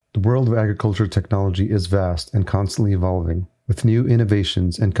world of agriculture technology is vast and constantly evolving, with new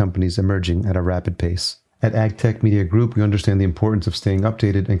innovations and companies emerging at a rapid pace. At AgTech Media Group, we understand the importance of staying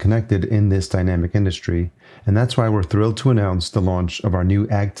updated and connected in this dynamic industry, and that's why we're thrilled to announce the launch of our new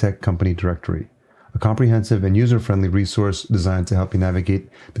AgTech Company Directory, a comprehensive and user-friendly resource designed to help you navigate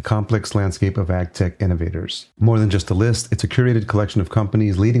the complex landscape of AgTech innovators. More than just a list, it's a curated collection of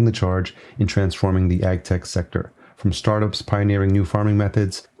companies leading the charge in transforming the AgTech sector. From startups pioneering new farming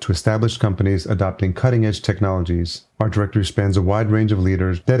methods to established companies adopting cutting-edge technologies, our directory spans a wide range of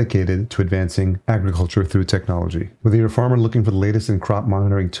leaders dedicated to advancing agriculture through technology. Whether you're a farmer looking for the latest in crop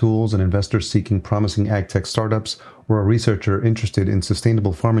monitoring tools, an investor seeking promising agtech startups, or a researcher interested in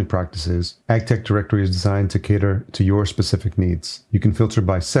sustainable farming practices, AgTech Directory is designed to cater to your specific needs. You can filter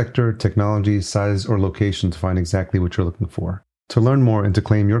by sector, technology, size, or location to find exactly what you're looking for. To learn more and to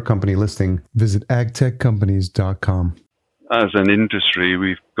claim your company listing, visit agtechcompanies.com. As an industry,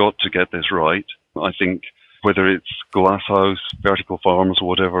 we've got to get this right. I think whether it's glasshouse, vertical farms, or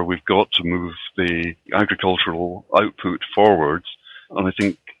whatever, we've got to move the agricultural output forwards. And I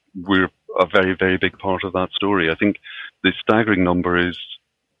think we're a very, very big part of that story. I think the staggering number is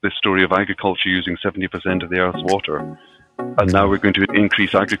the story of agriculture using 70% of the Earth's water. And now we're going to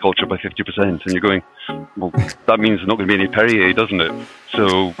increase agriculture by 50%. And you're going, well, that means there's not going to be any Perrier, doesn't it?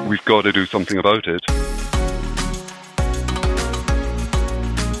 So we've got to do something about it.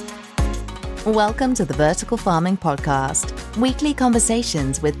 Welcome to the Vertical Farming Podcast, weekly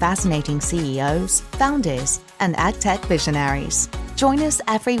conversations with fascinating CEOs, founders, and AgTech visionaries. Join us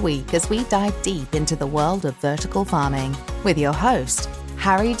every week as we dive deep into the world of vertical farming with your host,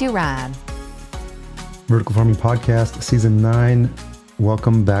 Harry Duran. Vertical Farming Podcast, Season 9.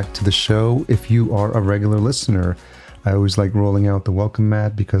 Welcome back to the show. If you are a regular listener, I always like rolling out the welcome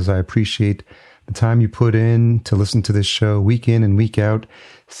mat because I appreciate the time you put in to listen to this show week in and week out,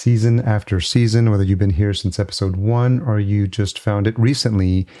 season after season, whether you've been here since episode 1 or you just found it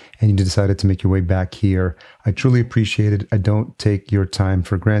recently and you decided to make your way back here. I truly appreciate it. I don't take your time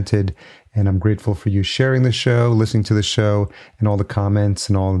for granted. And I'm grateful for you sharing the show, listening to the show, and all the comments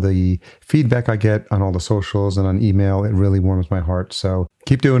and all the feedback I get on all the socials and on email. It really warms my heart. So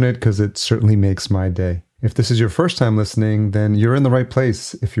keep doing it because it certainly makes my day. If this is your first time listening, then you're in the right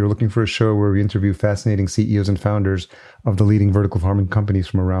place. If you're looking for a show where we interview fascinating CEOs and founders of the leading vertical farming companies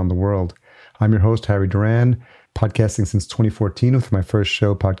from around the world. I'm your host, Harry Duran, podcasting since 2014 with my first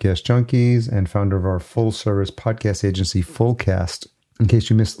show, Podcast Junkies, and founder of our full-service podcast agency, Fullcast. In case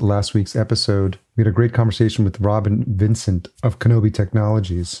you missed last week's episode, we had a great conversation with Robin Vincent of Kenobi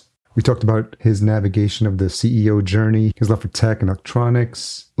Technologies. We talked about his navigation of the CEO journey, his love for tech and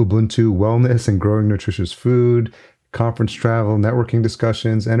electronics, Ubuntu, wellness and growing nutritious food, conference travel, networking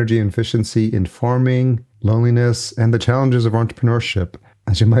discussions, energy efficiency in farming, loneliness, and the challenges of entrepreneurship.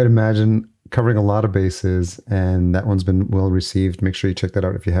 As you might imagine, covering a lot of bases, and that one's been well received. Make sure you check that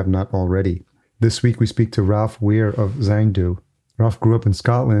out if you have not already. This week, we speak to Ralph Weir of Zayndu. Ralph grew up in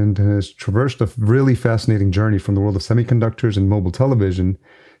Scotland and has traversed a really fascinating journey from the world of semiconductors and mobile television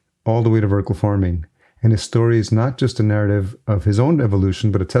all the way to vertical farming. And his story is not just a narrative of his own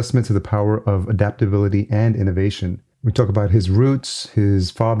evolution, but a testament to the power of adaptability and innovation. We talk about his roots,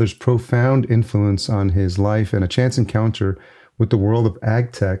 his father's profound influence on his life, and a chance encounter with the world of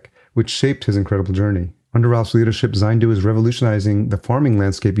ag tech, which shaped his incredible journey. Under Ralph's leadership, Zayndu is revolutionizing the farming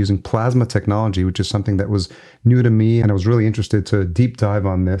landscape using plasma technology, which is something that was new to me, and I was really interested to deep dive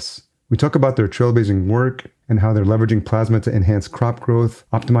on this. We talk about their trailblazing work and how they're leveraging plasma to enhance crop growth,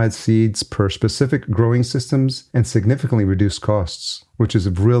 optimize seeds per specific growing systems, and significantly reduce costs, which is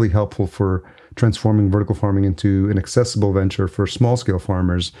really helpful for transforming vertical farming into an accessible venture for small-scale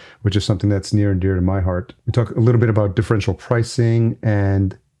farmers, which is something that's near and dear to my heart. We talk a little bit about differential pricing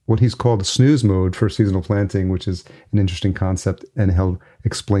and what he's called snooze mode for seasonal planting, which is an interesting concept, and he'll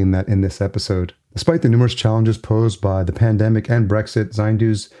explain that in this episode. Despite the numerous challenges posed by the pandemic and Brexit,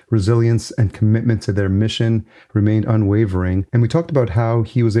 Zayndu's resilience and commitment to their mission remained unwavering. And we talked about how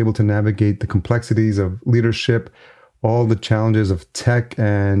he was able to navigate the complexities of leadership, all the challenges of tech,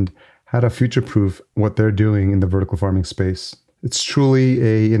 and how to future-proof what they're doing in the vertical farming space. It's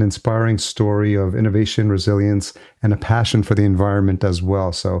truly an inspiring story of innovation, resilience, and a passion for the environment as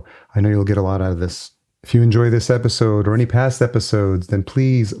well. So I know you'll get a lot out of this. If you enjoy this episode or any past episodes, then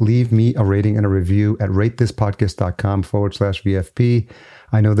please leave me a rating and a review at ratethispodcast.com/VFP.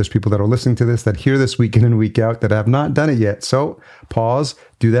 I know there's people that are listening to this that hear this week in and week out that have not done it yet. So pause,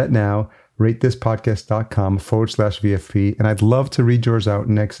 do that now. ratethispodcast.com/VFP. And I'd love to read yours out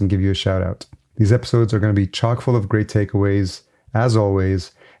next and give you a shout out. These episodes are going to be chock full of great takeaways, as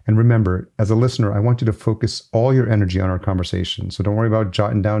always, And remember, as a listener, I want you to focus all your energy on our conversation. So don't worry about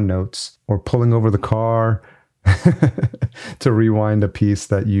jotting down notes or pulling over the car to rewind a piece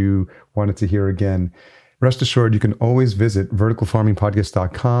that you wanted to hear again. Rest assured, you can always visit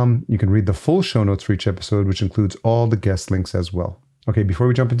verticalfarmingpodcast.com. You can read the full show notes for each episode, which includes all the guest links as well. Okay, before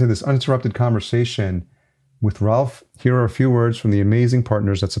we jump into this uninterrupted conversation with Ralph, here are a few words from the amazing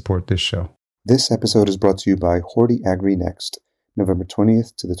partners that support this show. This episode is brought to you by Horti Agri Next, November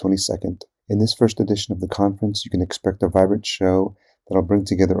 20th to the 22nd. In this first edition of the conference, you can expect a vibrant show that'll bring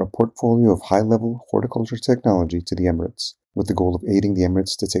together a portfolio of high-level horticulture technology to the Emirates, with the goal of aiding the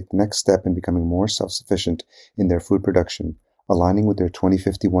Emirates to take the next step in becoming more self-sufficient in their food production, aligning with their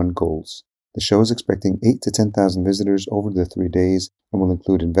 2051 goals. The show is expecting 8,000 to 10,000 visitors over the 3 days and will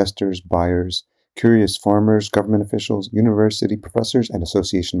include investors, buyers, curious farmers, government officials, university professors, and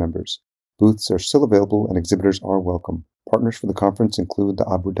association members. Booths are still available and exhibitors are welcome. Partners for the conference include the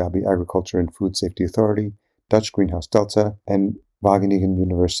Abu Dhabi Agriculture and Food Safety Authority, Dutch Greenhouse Delta, and Wageningen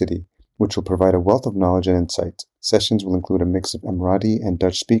University, which will provide a wealth of knowledge and insight. Sessions will include a mix of Emirati and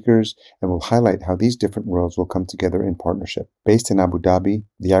Dutch speakers and will highlight how these different worlds will come together in partnership. Based in Abu Dhabi,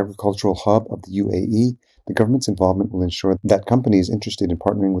 the agricultural hub of the UAE, the government's involvement will ensure that companies interested in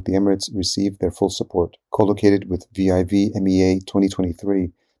partnering with the Emirates receive their full support. Co-located with VIV MEA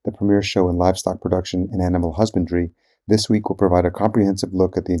 2023, the premier show in livestock production and animal husbandry, this week will provide a comprehensive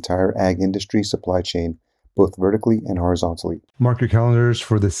look at the entire ag industry supply chain, both vertically and horizontally. Mark your calendars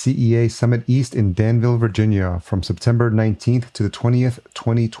for the CEA Summit East in Danville, Virginia, from September 19th to the 20th,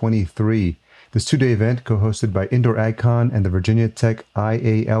 2023. This two-day event, co-hosted by Indoor AgCon and the Virginia Tech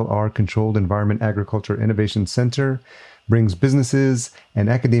IALR Controlled Environment Agriculture Innovation Center, brings businesses and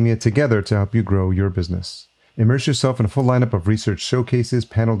academia together to help you grow your business. Immerse yourself in a full lineup of research showcases,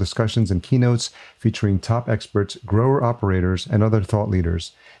 panel discussions, and keynotes featuring top experts, grower operators, and other thought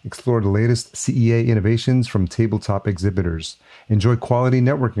leaders. Explore the latest CEA innovations from tabletop exhibitors. Enjoy quality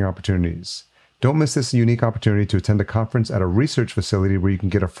networking opportunities. Don't miss this unique opportunity to attend a conference at a research facility where you can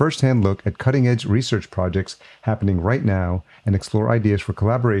get a first-hand look at cutting-edge research projects happening right now and explore ideas for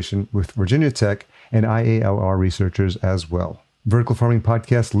collaboration with Virginia Tech and IALR researchers as well. Vertical Farming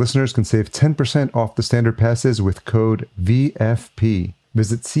Podcast listeners can save 10% off the standard passes with code VFP.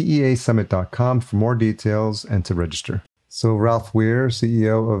 Visit ceasummit.com for more details and to register. So Ralph Weir,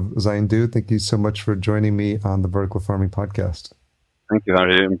 CEO of Zayndu, thank you so much for joining me on the Vertical Farming Podcast. Thank you,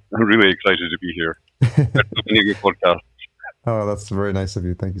 Harry. I'm really excited to be here. Opening your podcast. Oh, that's very nice of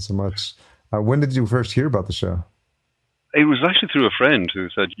you. Thank you so much. When did you first hear about the show? It was actually through a friend who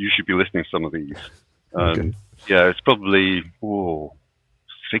said, you should be listening to some of these. Okay. Yeah, it's probably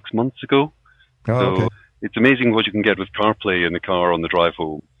 6 months ago. Okay. It's amazing what you can get with CarPlay in the car on the drive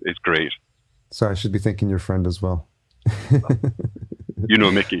home. It's great. So I should be thanking your friend as well. You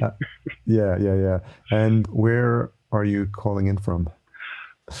know Mickey. Yeah. And where are you calling in from?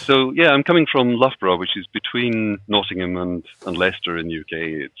 So, I'm coming from Loughborough, which is between Nottingham and Leicester in the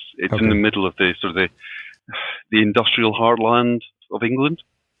UK. It's in the middle of the sort of the industrial heartland of England.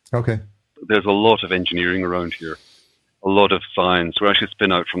 Okay. There's a lot of engineering around here, a lot of science. We're actually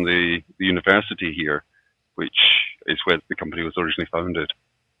spin out from the university here, which is where the company was originally founded.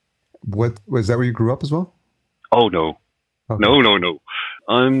 What was that where you grew up as well? Oh, no. Okay. No.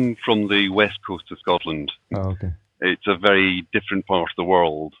 I'm from the west coast of Scotland. Oh, okay. It's a very different part of the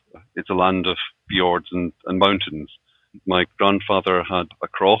world. It's a land of fjords and mountains. My grandfather had a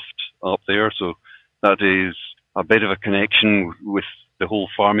croft up there, so that is a bit of a connection with the whole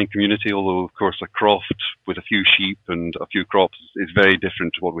farming community, although, of course, a croft with a few sheep and a few crops is very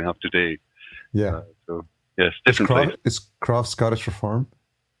different to what we have today. Yeah. Yes, different place. Is croft Scottish for farm?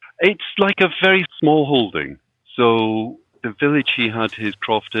 It's like a very small holding. So the village he had his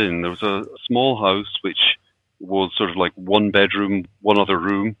croft in, there was a small house which was sort of like one bedroom, one other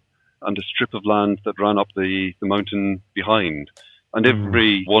room, and a strip of land that ran up the mountain behind. And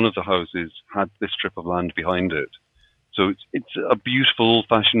every one of the houses had this strip of land behind it. So it's a beautiful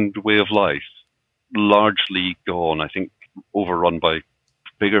old-fashioned way of life, largely gone, I think, overrun by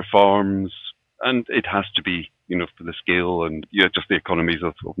bigger farms. And it has to be, for the scale and just the economies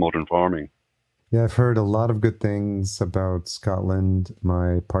of modern farming. Yeah, I've heard a lot of good things about Scotland.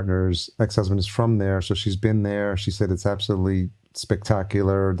 My partner's ex-husband is from there, so she's been there. She said it's absolutely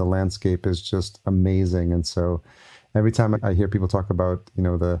spectacular. The landscape is just amazing. And so every time I hear people talk about,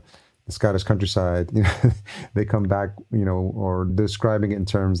 the Scottish countryside, they come back, or describing it in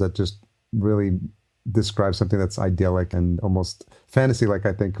terms that just really describe something that's idyllic and almost fantasy-like,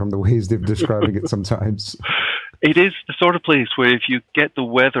 I think, from the ways they're describing it sometimes. It is the sort of place where if you get the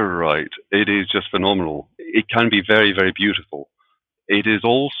weather right, it is just phenomenal. It can be very, very beautiful. It is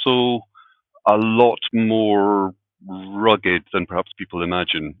also a lot more rugged than perhaps people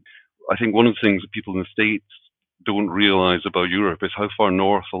imagine. I think one of the things that people in the States don't realize about Europe is how far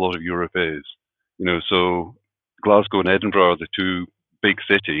north a lot of Europe is. So Glasgow and Edinburgh are the two big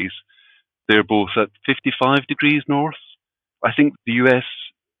cities. They're both at 55 degrees north. I think the US,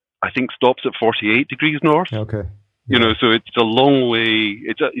 stops at 48 degrees north. Okay. Yeah. So it's a long way.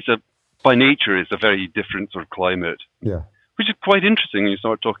 By nature, it's a very different sort of climate. Yeah. Which is quite interesting when you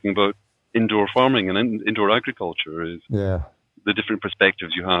start talking about indoor farming and indoor agriculture. Is the different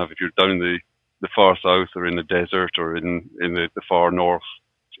perspectives you have if you're down in the far south or in the desert or in the far north.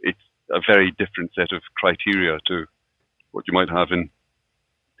 It's a very different set of criteria to what you might have in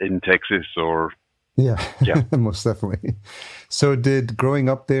Texas or... Yeah, most definitely. So did growing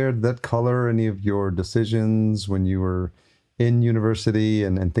up there, did that color any of your decisions when you were in university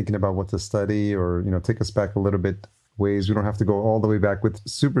and thinking about what to study? Or, take us back a little bit ways. We don't have to go all the way back with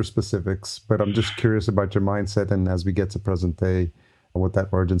super specifics, but I'm just curious about your mindset, and as we get to present day, what that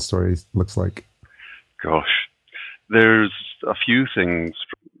origin story looks like. Gosh, there's a few things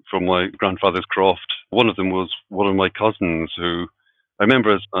from my grandfather's croft. One of them was one of my cousins who... I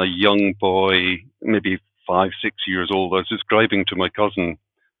remember as a young boy, maybe 5, 6 years old, I was describing to my cousin,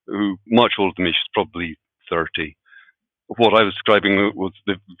 who much older than me, she's probably 30. What I was describing was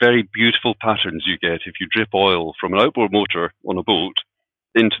the very beautiful patterns you get if you drip oil from an outboard motor on a boat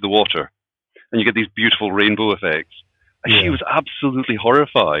into the water. And you get these beautiful rainbow effects. And she was absolutely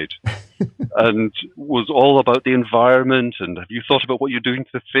horrified and was all about the environment and have you thought about what you're doing to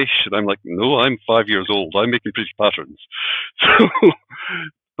the fish? And I'm like, no, I'm 5 years old. I'm making pretty patterns. So,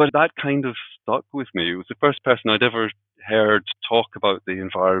 but that kind of stuck with me. It was the first person I'd ever heard talk about the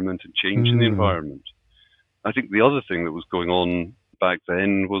environment and change in the environment. I think the other thing that was going on back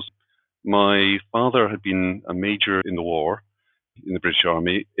then was my father had been a major in the war, in the British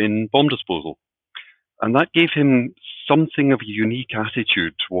Army, in bomb disposal. And that gave him something of a unique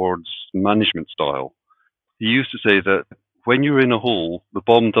attitude towards management style. He used to say that when you're in a hole, the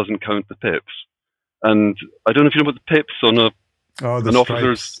bomb doesn't count the pips. And I don't know if you know about the pips on an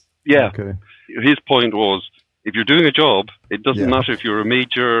officer's... Yeah. Okay. His point was, if you're doing a job, it doesn't matter if you're a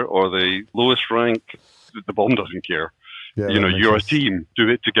major or the lowest rank, the bomb doesn't care. Yeah, you're a team, do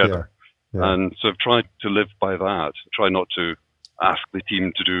it together. Yeah. And so I've tried to live by that, try not to ask the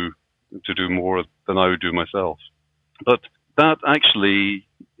team to do more than I would do myself. But that actually,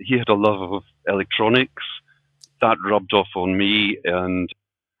 he had a love of electronics. That rubbed off on me. And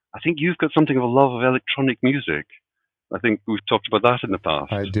I think you've got something of a love of electronic music. I think we've talked about that in the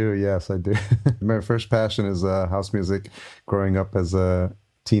past. I do, yes, I do. My first passion is house music. Growing up as a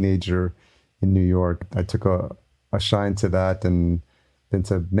teenager in New York, I took a shine to that and been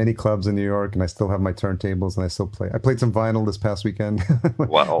to many clubs in New York, and I still have my turntables and I still play. I played some vinyl this past weekend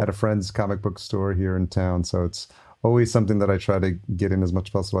at a friend's comic book store here in town. So it's always something that I try to get in as much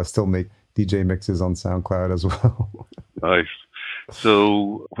as possible. I still make DJ mixes on SoundCloud as well. Nice.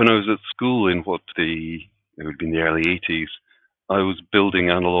 So when I was at school in it would be in the early 80s, I was building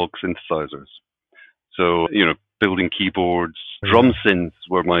analog synthesizers. So, building keyboards. Drum synths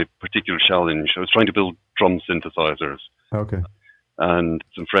were my particular challenge. I was trying to build drum synthesizers. Okay. And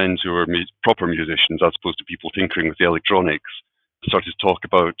some friends who were proper musicians, as opposed to people tinkering with the electronics, started to talk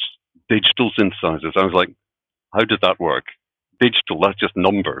about digital synthesizers. I was like, how did that work? Digital, that's just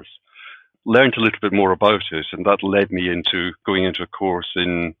numbers. Learned a little bit more about it, and that led me into going into a course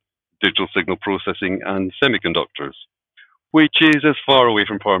in digital signal processing and semiconductors, which is as far away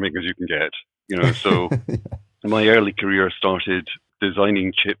from farming as you can get. So my early career started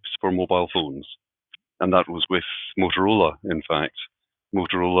designing chips for mobile phones. And that was with Motorola, in fact.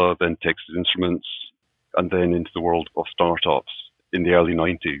 Motorola, then Texas Instruments, and then into the world of startups in the early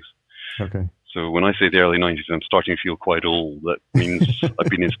 90s. Okay. So when I say the early 90s, I'm starting to feel quite old. That means I've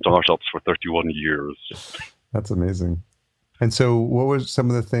been in startups for 31 years. That's amazing. And so what were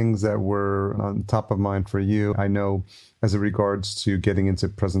some of the things that were on top of mind for you? I know as it regards to getting into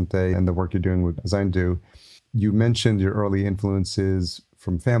present day and the work you're doing with Zayndu, you mentioned your early influences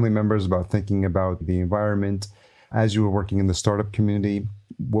from family members about thinking about the environment. As you were working in the startup community,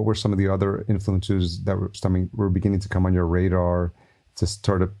 what were some of the other influences that were beginning to come on your radar to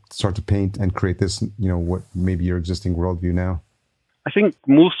start to paint and create this, what maybe your existing worldview now? I think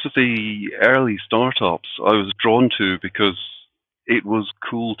most of the early startups I was drawn to because it was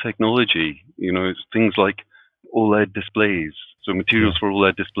cool technology. It's things like OLED displays, so materials for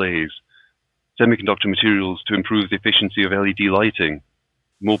OLED displays, semiconductor materials to improve the efficiency of LED lighting,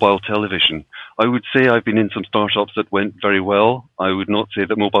 mobile television. I would say I've been in some startups that went very well. I would not say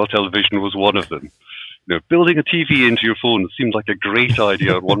that mobile television was one of them. building a TV into your phone seemed like a great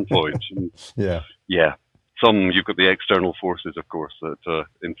idea at one point. And yeah. You've got the external forces, of course, that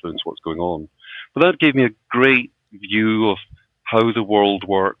influence what's going on. But that gave me a great view of how the world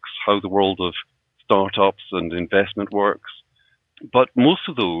works, how the world of startups and investment works. But most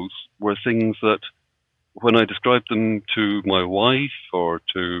of those were things that when I described them to my wife or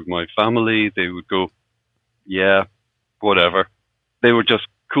to my family, they would go, yeah, whatever. They were just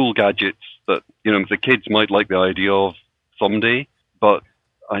cool gadgets that, the kids might like the idea of someday, but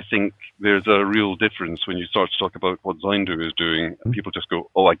I think there's a real difference when you start to talk about what Zayndu is doing, and people just go,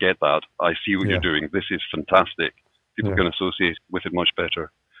 oh, I get that. I see what you're doing. This is fantastic. People can associate with it much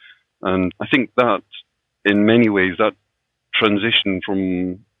better. And I think that, in many ways, that transition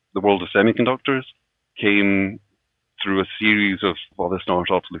from the world of semiconductors came through a series of other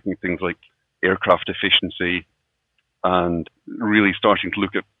startups looking at things like aircraft efficiency and really starting to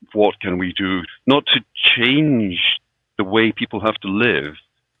look at what can we do, not to change the way people have to live,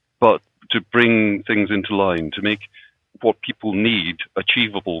 but to bring things into line, to make what people need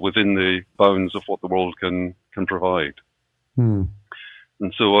achievable within the bounds of what the world can provide.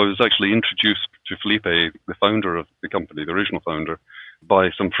 And so I was actually introduced to Felipe, the founder of the company, the original founder, by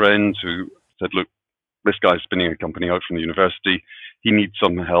some friends who said, look, this guy's spinning a company out from the university. He needs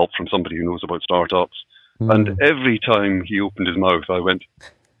some help from somebody who knows about startups. And every time he opened his mouth, I went,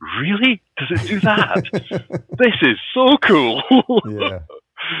 really? Does it do that? This is so cool.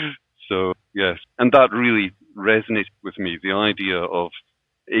 So, yes. And that really resonated with me, the idea of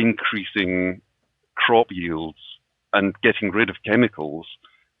increasing crop yields and getting rid of chemicals,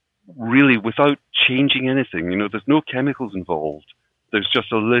 really without changing anything. There's no chemicals involved. There's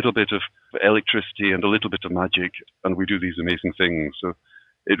just a little bit of electricity and a little bit of magic, and we do these amazing things. So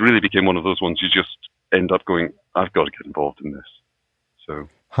it really became one of those ones you just end up going, I've got to get involved in this. So,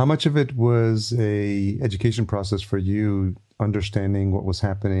 how much of it was a education process for you, understanding what was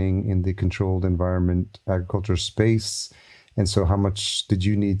happening in the controlled environment agriculture space? And so how much did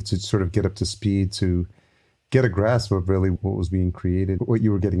you need to sort of get up to speed to get a grasp of really what was being created, what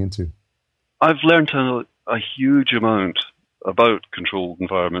you were getting into? I've learned a huge amount about controlled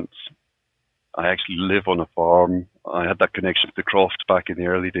environments. I actually live on a farm. I had that connection with the croft back in the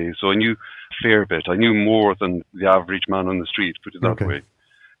early days, so I knew a fair bit. I knew more than the average man on the street, put it that way.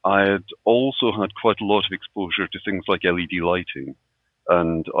 I had also had quite a lot of exposure to things like LED lighting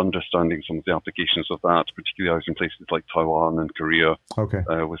and understanding some of the applications of that, particularly out in places like Taiwan and Korea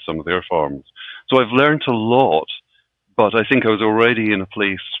with some of their farms. So I've learned a lot, but I think I was already in a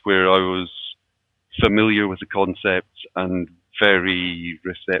place where I was familiar with the concepts and very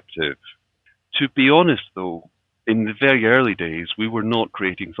receptive. To be honest, though, in the very early days, we were not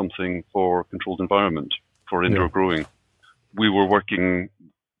creating something for controlled environment, for indoor growing. We were working,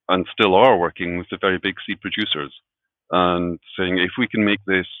 and still are working, with the very big seed producers and saying, if we can make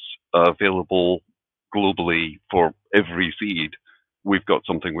this available globally for every seed, we've got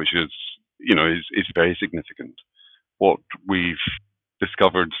something which is very significant. What we've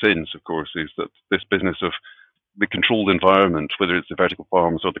discovered since, of course, is that this business of the controlled environment, whether it's the vertical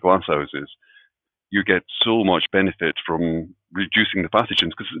farms or the glasshouses, you get so much benefit from reducing the pathogens,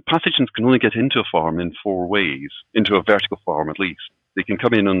 because pathogens can only get into a farm in 4 ways, into a vertical farm at least. They can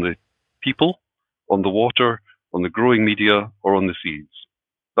come in on the people, on the water, on the growing media, or on the seeds.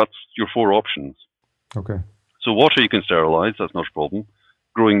 That's your 4 options. Okay. So water you can sterilize, that's not a problem.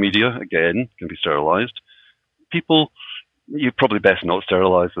 Growing media, again, can be sterilized. People, you probably best not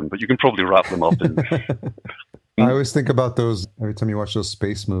sterilize them, but you can probably wrap them up in... I always think about those, every time you watch those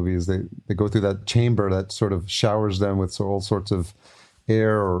space movies, they go through that chamber that sort of showers them with all sorts of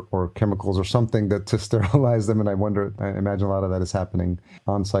air or chemicals or something to sterilize them. And I imagine a lot of that is happening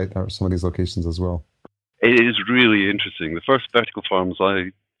on site or some of these locations as well. It is really interesting. The first vertical farms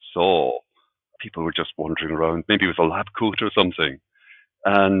I saw, people were just wandering around, maybe with a lab coat or something.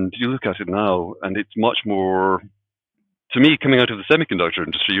 And you look at it now, and it's much more... To me, coming out of the semiconductor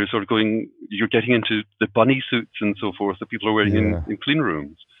industry, you're getting into the bunny suits and so forth that people are wearing in clean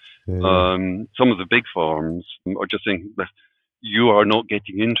rooms. Some of the big farms are just saying that you are not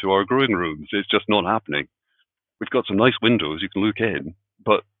getting into our growing rooms. It's just not happening. We've got some nice windows you can look in,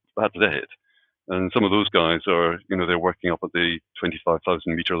 but that's it. And some of those guys are, they're working up at the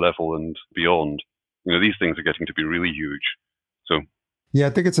 25,000 meter level and beyond. These things are getting to be really huge. So, yeah, I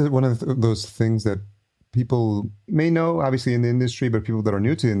think it's one of those things that people may know, obviously, in the industry, but people that are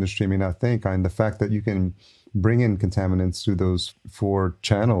new to the industry may not think. And the fact that you can bring in contaminants through those 4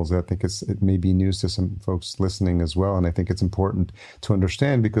 channels, I think it may be news to some folks listening as well. And I think it's important to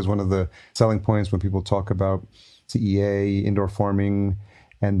understand, because one of the selling points when people talk about CEA, indoor farming,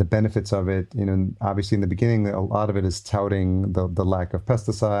 and the benefits of it. Obviously in the beginning, a lot of it is touting the lack of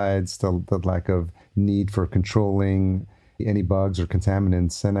pesticides, the lack of need for controlling any bugs or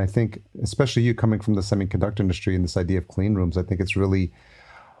contaminants. And I think, especially you coming from the semiconductor industry and this idea of clean rooms, I think it's really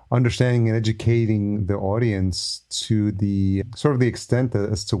understanding and educating the audience to the sort of the extent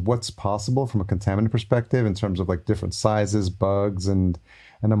as to what's possible from a contaminant perspective in terms of like different sizes, bugs, and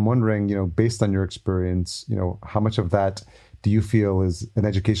I'm wondering, based on your experience, how much of that do you feel is an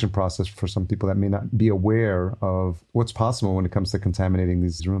education process for some people that may not be aware of what's possible when it comes to contaminating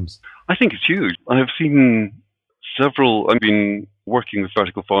these rooms? I think it's huge. I've seen I've been working with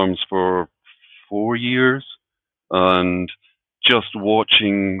vertical farms for 4 years, and just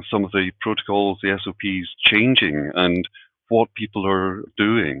watching some of the protocols, the SOPs changing and what people are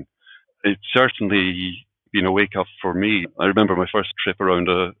doing. It's certainly been a wake up for me. I remember my first trip around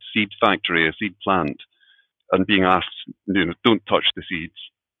a seed factory, a seed plant, and being asked, don't touch the seeds.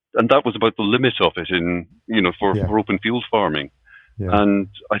 And that was about the limit of it for open field farming. Yeah. And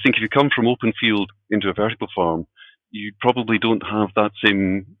I think if you come from open field into a vertical farm, you probably don't have that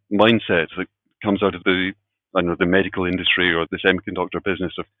same mindset that comes out of the medical industry or the semiconductor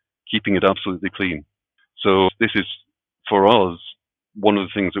business of keeping it absolutely clean. So this is, for us, one of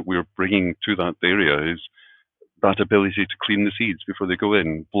the things that we're bringing to that area is that ability to clean the seeds before they go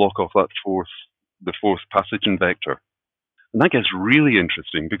in, block off the fourth pathogen vector. And that gets really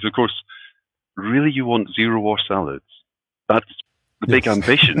interesting because, of course, really you want zero wash salads. That's the big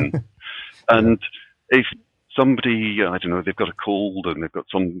ambition. And if somebody, they've got a cold and they've got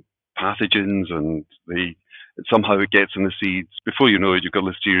some pathogens and somehow it gets in the seeds, before you know it, you've got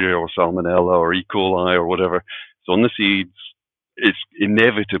Listeria or Salmonella or E. coli or whatever. It's on the seeds. It's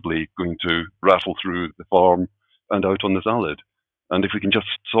inevitably going to raffle through the farm and out on the salad. And if we can just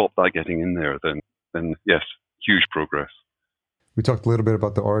stop that getting in there, then yes, huge progress. We talked a little bit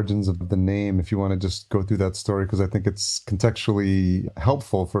about the origins of the name, if you want to just go through that story, because I think it's contextually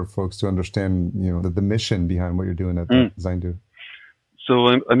helpful for folks to understand, the mission behind what you're doing at Zayndu. So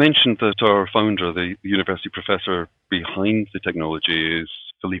I mentioned that our founder, the university professor behind the technology, is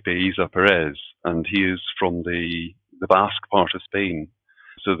Felipe Isa Perez, and he is from the Basque part of Spain.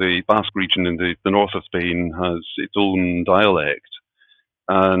 So the Basque region in the north of Spain has its own dialect.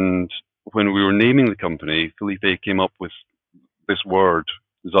 And when we were naming the company, Felipe came up with this word,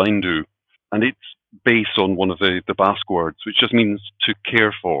 Zayndu, and it's based on one of the Basque words, which just means to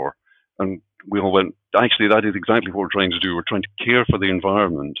care for. And we all went, actually, that is exactly what we're trying to do. We're trying to care for the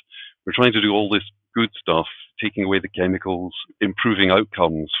environment. We're trying to do all this good stuff, taking away the chemicals, improving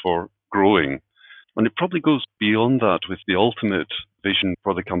outcomes for growing. And it probably goes beyond that with the ultimate vision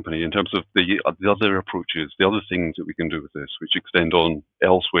for the company in terms of the other approaches, the other things that we can do with this, which extend on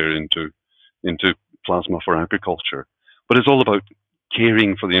elsewhere into plasma for agriculture. But it's all about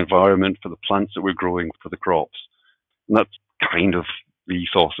caring for the environment, for the plants that we're growing, for the crops. And that's kind of the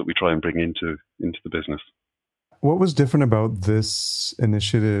ethos that we try and bring into the business. What was different about this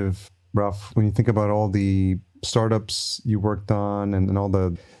initiative, Ralph, when you think about all the startups you worked on and all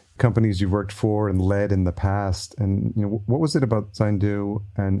the companies you worked for and led in the past? And what was it about Zayndu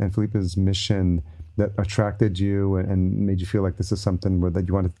and Felipe's mission that attracted you and made you feel like this is something that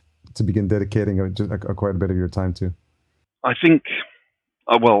you wanted to begin dedicating quite a bit of your time to? I think,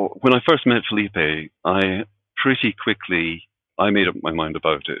 when I first met Felipe, I pretty quickly made up my mind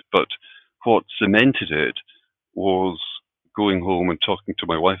about it. But what cemented it was going home and talking to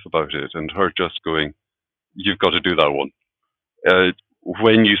my wife about it, and her just going, "You've got to do that one."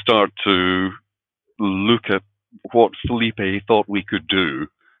 When you start to look at what Felipe thought we could do,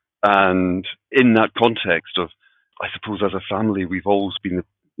 and in that context of, I suppose as a family, we've always been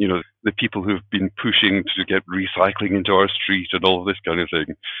the people who've been pushing to get recycling into our street and all of this kind of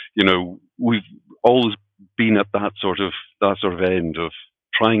thing. We've always been at that sort of end of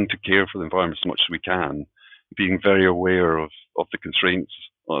trying to care for the environment as much as we can, being very aware of the constraints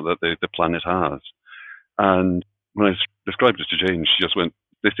that the planet has. And when I described it to Jane, she just went,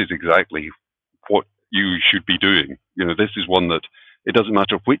 "This is exactly what you should be doing. This is one that it doesn't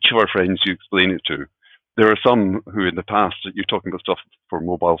matter which of our friends you explain it to." There are some who in the past, you're talking about stuff for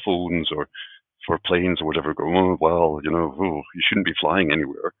mobile phones or for planes or whatever, go, you shouldn't be flying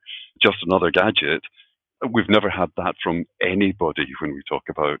anywhere. Just another gadget. We've never had that from anybody when we talk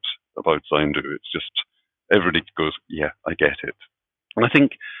about Zayndu. It's just everybody goes, "Yeah, I get it." And I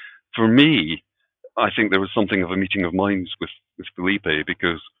think for me, there was something of a meeting of minds with Felipe,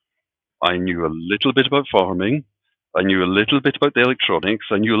 because I knew a little bit about farming. I knew a little bit about the electronics.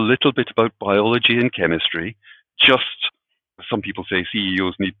 I knew a little bit about biology and chemistry. Just, some people say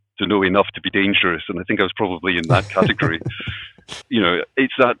CEOs need to know enough to be dangerous, and I think I was probably in that category.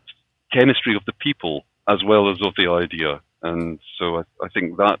 It's that chemistry of the people as well as of the idea. And so I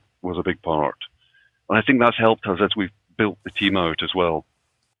think that was a big part. And I think that's helped us as we've built the team out as well.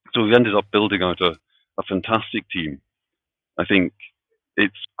 So we've ended up building out a fantastic team. I think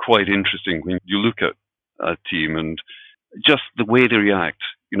it's quite interesting when you look at a team and just the way they react,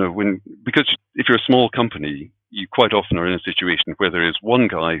 because if you're a small company, you quite often are in a situation where there is one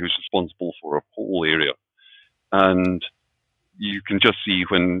guy who's responsible for a whole area. And you can just see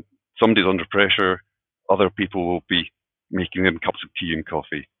when somebody's under pressure, other people will be making them cups of tea and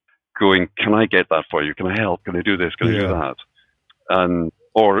coffee, going, can I get that for you? Can I help? Can I do this? Can I do that? And,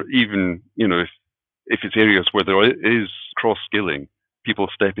 or even, if it's areas where there is cross-skilling, people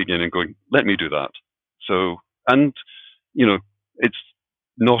stepping in and going, let me do that. So, and, it's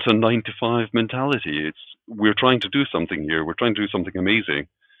not a 9-to-5 mentality. We're trying to do something here. We're trying to do something amazing.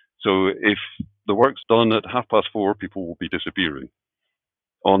 So if the work's done at 4:30, people will be disappearing.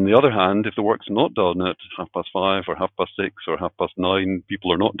 On the other hand, if the work's not done at 5:30 or 6:30 or 9:30,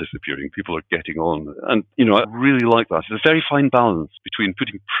 people are not disappearing. People are getting on. And, I really like that. It's a very fine balance between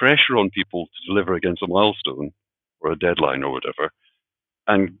putting pressure on people to deliver against a milestone or a deadline or whatever.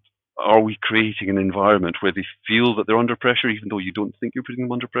 And are we creating an environment where they feel that they're under pressure, even though you don't think you're putting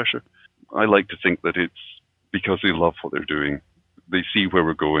them under pressure? I like to think that it's because they love what they're doing. They see where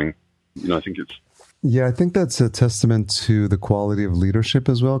we're going. I think it's... Yeah, I think that's a testament to the quality of leadership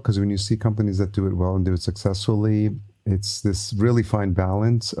as well, because when you see companies that do it well and do it successfully, it's this really fine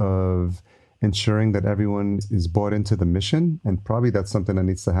balance of ensuring that everyone is bought into the mission. And probably that's something that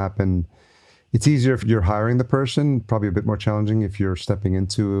needs to happen. It's easier if you're hiring the person, probably a bit more challenging if you're stepping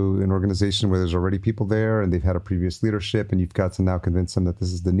into an organization where there's already people there and they've had a previous leadership and you've got to now convince them that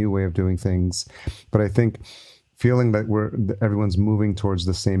this is the new way of doing things. But I think feeling that everyone's moving towards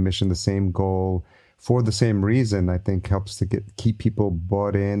the same mission, the same goal, for the same reason, I think helps to keep people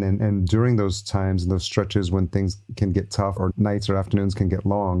bought in. And during those times and those stretches when things can get tough or nights or afternoons can get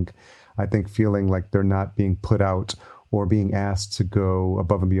long, I think feeling like they're not being put out or being asked to go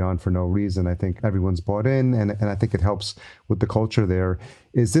above and beyond for no reason. I think everyone's bought in, and I think it helps with the culture there.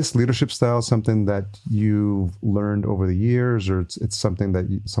 Is this leadership style something that you've learned over the years, or it's something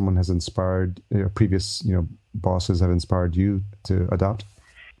that someone has inspired, previous bosses have inspired you to adopt?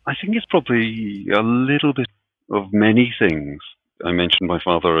 I think it's probably a little bit of many things. I mentioned my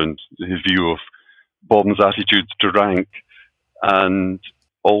father and his view of Bob's attitudes to rank, and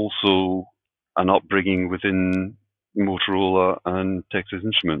also an upbringing within Motorola and Texas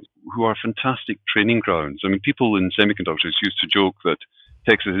Instruments, who are fantastic training grounds. I mean, people in semiconductors used to joke that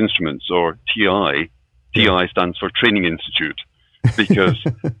Texas Instruments, or TI stands for Training Institute, because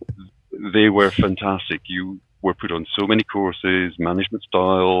they were fantastic. You were put on so many courses, management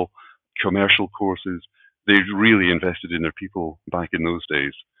style, commercial courses. They really invested in their people back in those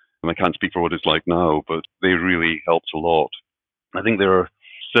days. And I can't speak for what it's like now, but they really helped a lot. I think there are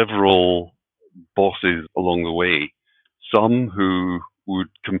several bosses along the way, some who would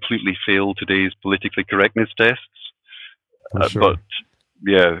completely fail today's politically correctness tests, Sure. but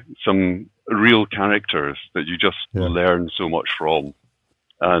yeah, some real characters that you just learn so much from.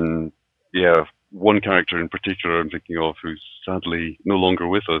 And yeah, one character in particular I'm thinking of who's sadly no longer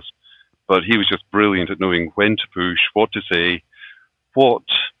with us, but he was just brilliant at knowing when to push, what to say, what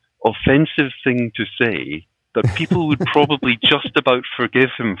offensive thing to say that people would probably just about forgive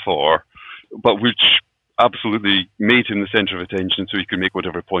him for, but which absolutely made him the center of attention so he could make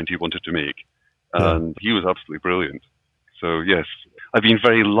whatever point he wanted to make. And he was absolutely brilliant. So yes, I've been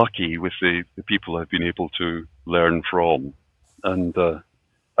very lucky with the people I've been able to learn from. And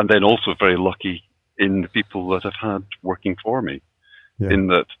then also very lucky in the people that I've had working for me, in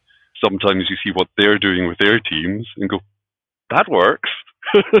that sometimes you see what they're doing with their teams and go, that works.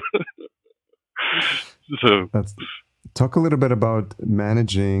 So talk a little bit about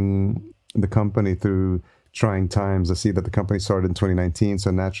managing the company through trying times. I see that the company started in 2019,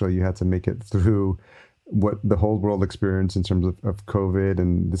 so naturally you had to make it through what the whole world experienced in terms of COVID,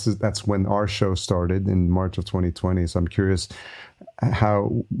 and that's when our show started in March of 2020. So I'm curious,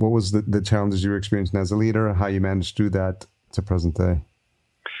 what was the challenges you were experiencing as a leader, how you managed to do that to present day?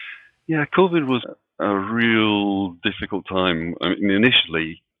 Yeah, COVID was a real difficult time. I mean,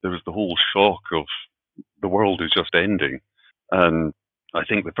 initially there was the whole shock of the world is just ending, and I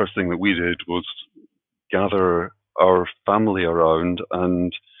think the first thing that we did was gather our family around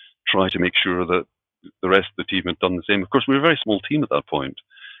and try to make sure that the rest of the team had done the same. Of course, we were a very small team at that point,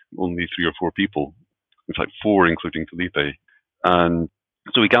 only 3 or 4 people, in fact 4 including Felipe. And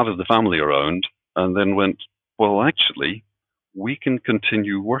so we gathered the family around and then went, well, actually, we can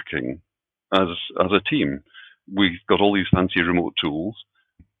continue working as a team. we've got all these fancy remote tools,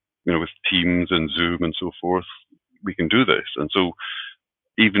 with Teams and Zoom and so forth. We can do this. And so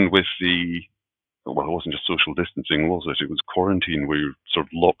even with it wasn't just social distancing, was it? It was quarantine where you're sort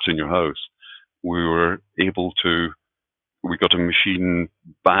of locked in your house. We got a machine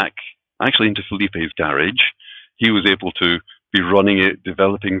back actually into Felipe's garage. He was able to be running it,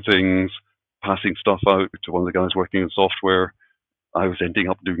 developing things, passing stuff out to one of the guys working in software. I was ending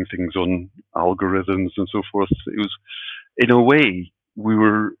up doing things on algorithms and so forth. It was, in a way, we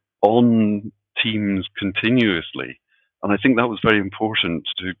were on Teams continuously. And I think that was very important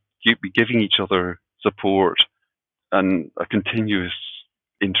to be giving each other support and a continuous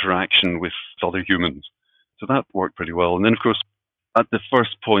interaction with other humans. So that worked pretty well. And then, of course, at the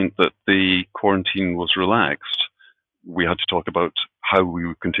first point that the quarantine was relaxed, we had to talk about how we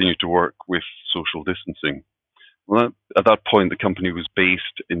would continue to work with social distancing. Well, at that point, the company was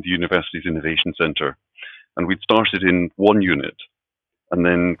based in the university's innovation center. And we'd started in one unit. And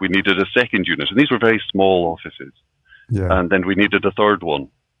then we needed a second unit. And these were very small offices. Yeah. And then we needed a third one.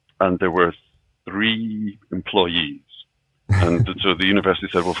 And there were 3 employees. And so the university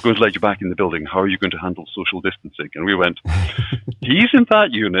said, well, if we're going to let you back in the building, how are you going to handle social distancing? And we went, he's in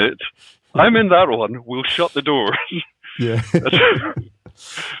that unit. I'm in that one. We'll shut the doors. Yeah.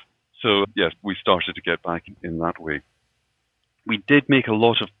 So, yes, we started to get back in that way. We did make a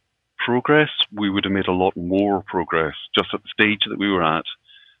lot of progress. We would have made a lot more progress just at the stage that we were at.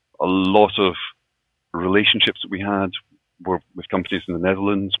 A lot of relationships that we had were with companies in the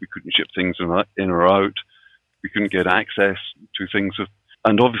Netherlands. We couldn't ship things in or out. We couldn't get access to things.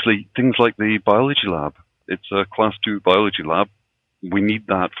 And obviously, things like the biology lab. It's a class 2 biology lab. We need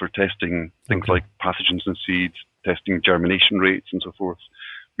that for testing things like pathogens and seeds, testing germination rates and so forth.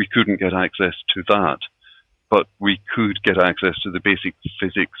 We couldn't get access to that, but we could get access to the basic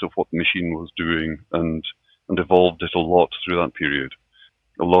physics of what the machine was doing and evolved it a lot through that period.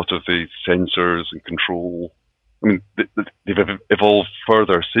 A lot of the sensors and control, I mean, they've evolved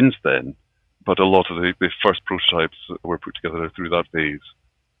further since then, but a lot of the first prototypes were put together through that phase.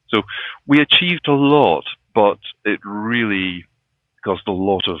 So we achieved a lot, but it really caused a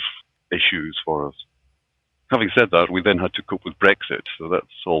lot of issues for us. Having said that, we then had to cope with Brexit, so that's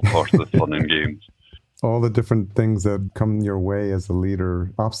all part of the fun and games. All the different things that come your way as a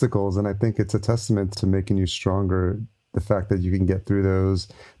leader, obstacles, and I think it's a testament to making you stronger, the fact that you can get through those,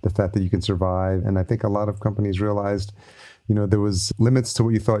 the fact that you can survive. And I think a lot of companies realized, there was limits to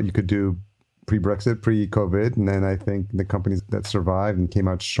what you thought you could do pre-Brexit, pre-COVID. And then I think the companies that survived and came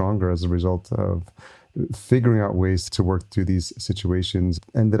out stronger as a result of figuring out ways to work through these situations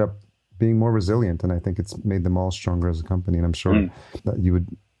ended up being more resilient. And I think it's made them all stronger as a company. And I'm sure that you would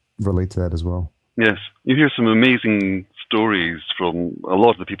relate to that as well. Yes. You hear some amazing stories from a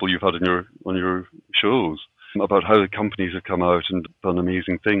lot of the people you've had on your shows about how the companies have come out and done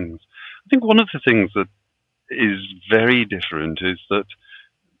amazing things. I think one of the things that is very different is that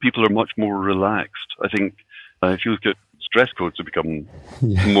people are much more relaxed. I think if you look at dress codes have become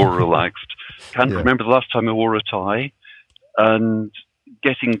more relaxed. Can't remember the last time I wore a tie. And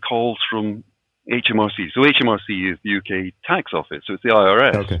getting calls from HMRC. So HMRC is the UK tax office, so it's the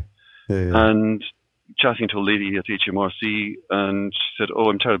IRS. Okay. And chatting to a lady at HMRC, and she said, "Oh,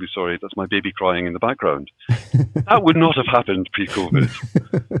 I'm terribly sorry, that's my baby crying in the background." That would not have happened pre-COVID.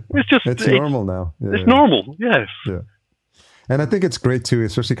 It's normal now. It's normal, yes. Yeah. And I think it's great too,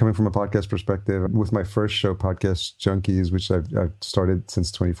 especially coming from a podcast perspective. With my first show, Podcast Junkies, which I've started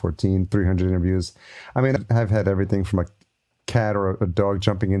since 2014, 300 interviews. I mean, I've had everything from a cat or a dog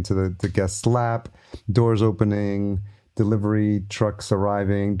jumping into the guest's lap, doors opening, delivery trucks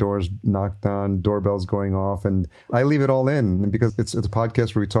arriving, doors knocked on, doorbells going off, and I leave it all in because it's a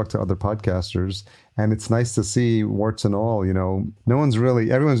podcast where we talk to other podcasters, and it's nice to see warts and all.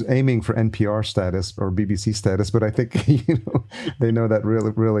 Everyone's aiming for NPR status or BBC status, but I think they know that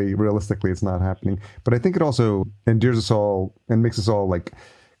really realistically it's not happening. But I think it also endears us all and makes us all like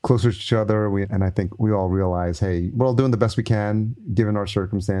closer to each other. And I think we all realize, hey, we're all doing the best we can given our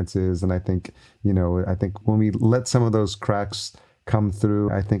circumstances. And I think, when we let some of those cracks come through,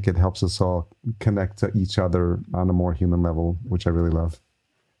 I think it helps us all connect to each other on a more human level, which I really love.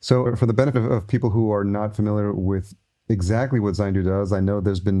 So for the benefit of people who are not familiar with exactly what Zayndu does, I know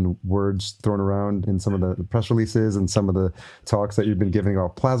there's been words thrown around in some of the press releases and some of the talks that you've been giving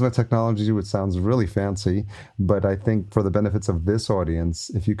about plasma technology, which sounds really fancy. But I think for the benefits of this audience,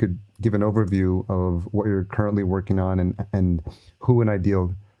 if you could give an overview of what you're currently working on and who an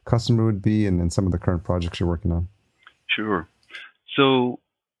ideal customer would be and some of the current projects you're working on. Sure. So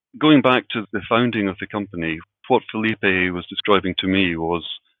going back to the founding of the company, what Felipe was describing to me was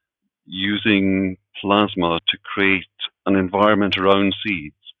using plasma to create an environment around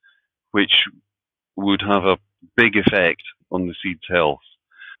seeds which would have a big effect on the seed's health.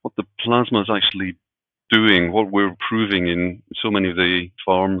 What the plasma is actually doing, what we're proving in so many of the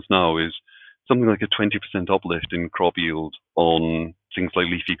farms now, is something like a 20% uplift in crop yield on things like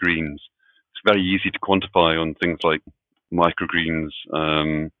leafy greens. It's very easy to quantify on things like microgreens,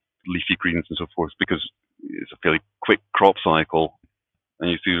 leafy greens and so forth, because it's a fairly quick crop cycle and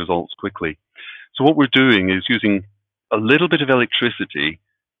you see results quickly. So what we're doing is using a little bit of electricity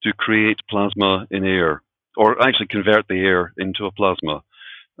to create plasma in air, or actually convert the air into a plasma.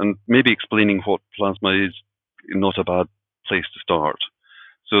 And maybe explaining what plasma is not a bad place to start.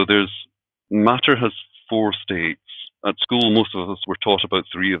 So matter has 4 states. At school, most of us were taught about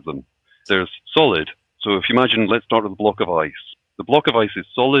 3 of them. There's solid. So if you imagine, let's start with a block of ice. The block of ice is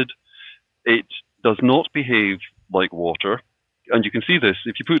solid. It does not behave like water. And you can see this.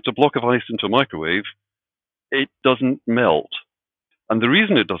 If you put a block of ice into a microwave, it doesn't melt. And the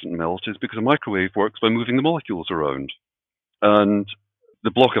reason it doesn't melt is because a microwave works by moving the molecules around. And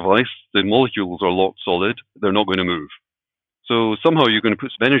the block of ice, the molecules are locked solid. They're not going to move. So somehow you're going to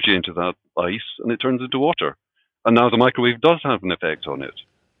put some energy into that ice and it turns into water. And now the microwave does have an effect on it.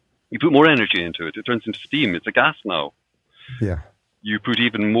 You put more energy into it, it turns into steam. It's a gas now. Yeah. You put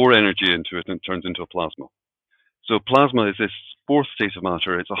even more energy into it and it turns into a plasma. So plasma is this 4th state of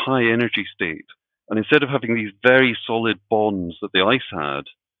matter. It's a high energy state. And instead of having these very solid bonds that the ice had,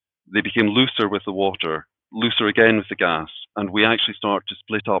 they became looser with the water, looser again with the gas, and we actually start to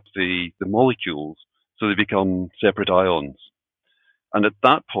split up the molecules so they become separate ions. And at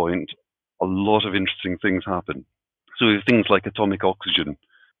that point, a lot of interesting things happen. So we have things like atomic oxygen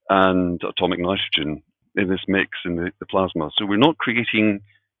and atomic nitrogen in this mix in the plasma. So we're not creating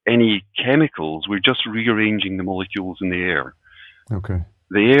any chemicals, we're just rearranging the molecules in the air. Okay.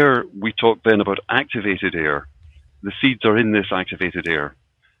 The air, we talked then about activated air. The seeds are in this activated air.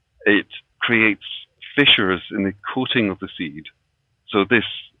 It creates fissures in the coating of the seed. So this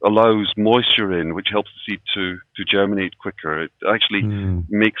allows moisture in, which helps the seed to germinate quicker. It actually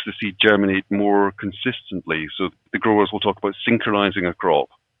makes the seed germinate more consistently. So the growers will talk about synchronizing a crop.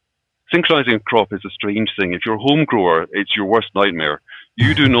 Synchronizing a crop is a strange thing. If you're a home grower, it's your worst nightmare.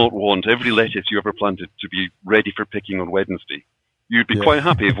 You do not want every lettuce you ever planted to be ready for picking on Wednesday. You'd be quite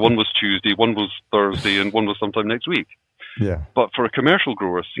happy if one was Tuesday, one was Thursday, and one was sometime next week. Yeah. But for a commercial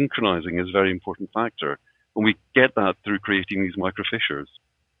grower, synchronizing is a very important factor. And we get that through creating these microfissures.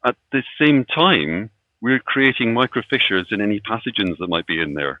 At the same time, we're creating microfissures in any pathogens that might be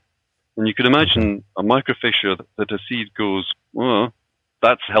in there. And you can imagine a microfissure that a seed goes, well,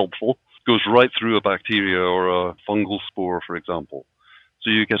 that's helpful, goes right through a bacteria or a fungal spore, for example. So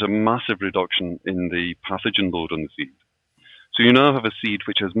you get a massive reduction in the pathogen load on the seed. So you now have a seed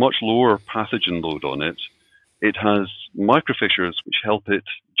which has much lower pathogen load on it. It has microfissures which help it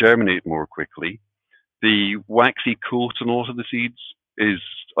germinate more quickly. The waxy coat on a lot of the seeds is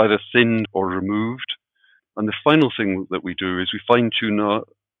either thinned or removed. And the final thing that we do is we fine-tune a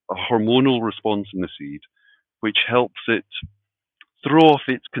hormonal response in the seed, which helps it throw off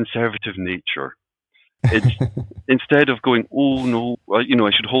its conservative nature. It's instead of going, oh no,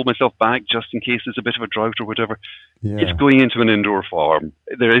 I should hold myself back just in case there's a bit of a drought or whatever. Yeah. It's going into an indoor farm.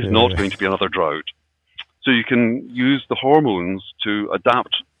 There is not going to be another drought. So you can use the hormones to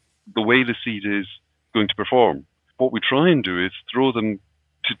adapt the way the seed is going to perform. What we try and do is throw them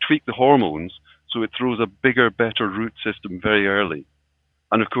to tweak the hormones so it throws a bigger, better root system very early.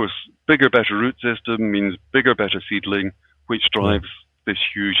 And of course, bigger, better root system means bigger, better seedling, which drives this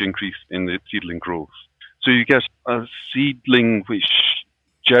huge increase in the seedling growth. So you get a seedling which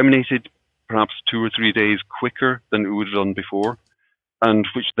germinated perhaps 2 or 3 days quicker than it would have done before, and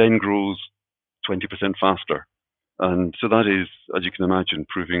which then grows 20% faster. And so that is, as you can imagine,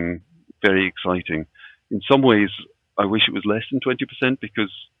 proving very exciting. In some ways, I wish it was less than 20%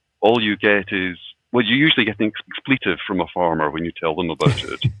 because all you get is, well, you usually get an expletive from a farmer when you tell them about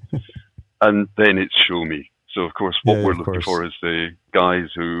it. And then it's show me. So, of course, what we're looking for is the guys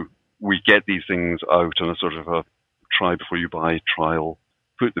who we get these things out on a sort of a try before you buy trial,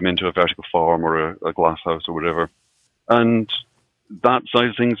 put them into a vertical farm or a glass house or whatever. And that side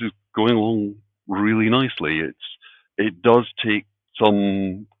of things is going along really nicely. It does take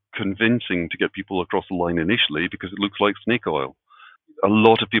some convincing to get people across the line initially because it looks like snake oil. A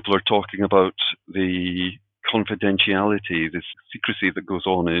lot of people are talking about the confidentiality, this secrecy that goes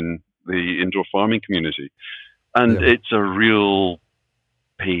on in the indoor farming community. And it's a real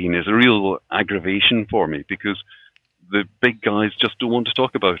pain, it's a real aggravation for me because the big guys just don't want to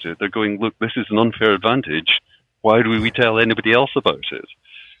talk about it. They're going, look, this is an unfair advantage. Why do we tell anybody else about it?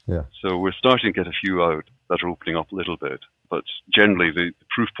 Yeah. So we're starting to get a few out that are opening up a little bit. But generally, the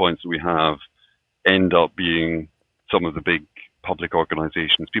proof points that we have end up being some of the big public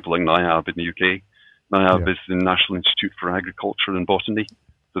organizations, people like NIAB in the UK. NIAB is the National Institute for Agriculture and Botany.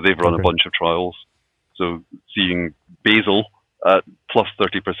 So they've run a bunch of trials. So seeing basil at plus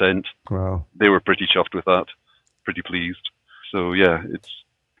 30%, they were pretty chuffed with that, pretty pleased. So yeah,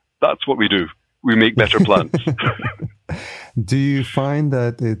 that's what we do. We make better plants. Do you find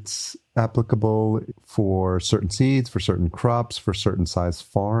that it's applicable for certain seeds, for certain crops, for certain size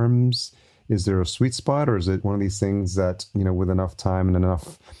farms? Is there a sweet spot, or is it one of these things that, with enough time and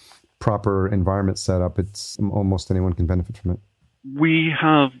enough proper environment set up, it's almost anyone can benefit from it? We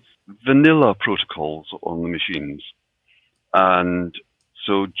have vanilla protocols on the machines. And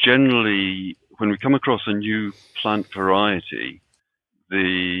so generally, when we come across a new plant variety,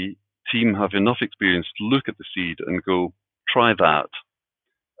 the team have enough experience to look at the seed and go, try that.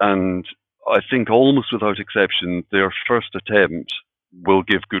 And I think almost without exception, their first attempt will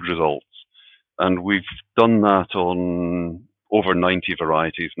give good results. And we've done that on over 90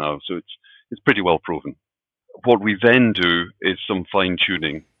 varieties now, so it's pretty well proven. What we then do is some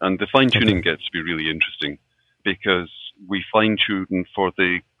fine-tuning, and the fine-tuning gets to be really interesting because we fine-tune for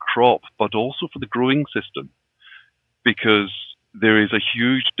the crop, but also for the growing system, because there is a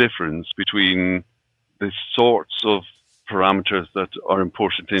huge difference between the sorts of parameters that are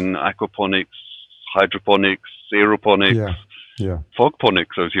important in aquaponics, hydroponics, aeroponics,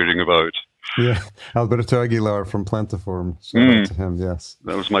 fogponics I was hearing about. Yeah, Alberto Aguilar from Plantiform. Shout out to him, yes.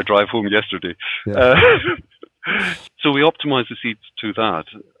 That was my drive home yesterday. Yeah. So we optimize the seeds to that.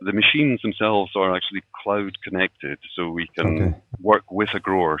 The machines themselves are actually cloud connected, so we can work with a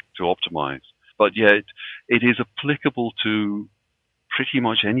grower to optimize. But yet, it is applicable to pretty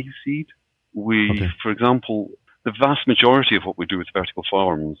much any seed. For example, the vast majority of what we do with vertical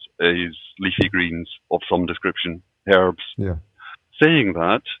farms is leafy greens of some description, herbs. Yeah. Saying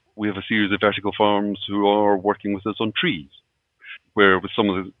that, we have a series of vertical farms who are working with us on trees, where with some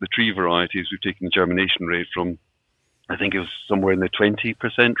of the tree varieties, we've taken the germination rate from, I think it was somewhere in the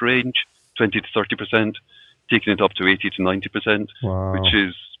 20% range, 20 to 30%, taking it up to 80 to 90%, which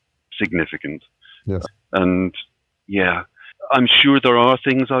is significant. Yes. And yeah, I'm sure there are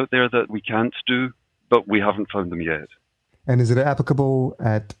things out there that we can't do, but we haven't found them yet. And is it applicable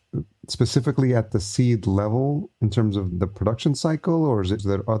specifically at the seed level in terms of the production cycle, or is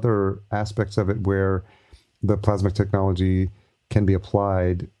there other aspects of it where the plasmic technology can be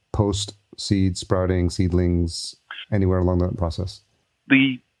applied post seed sprouting, seedlings, anywhere along that process?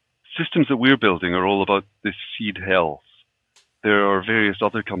 The systems that we're building are all about the seed health. There are various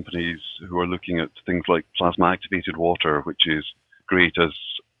other companies who are looking at things like plasma activated water, which is great as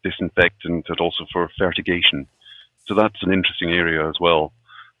disinfectant and also for fertigation. So that's an interesting area as well.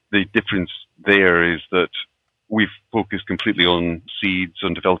 The difference there is that we've focused completely on seeds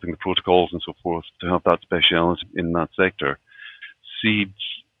and developing the protocols and so forth to have that speciality in that sector. Seeds,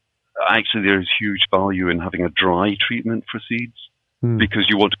 actually there is huge value in having a dry treatment for seeds because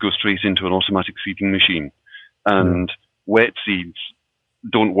you want to go straight into an automatic seeding machine. And wet seeds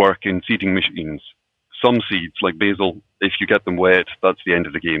don't work in seeding machines. Some seeds, like basil, if you get them wet, that's the end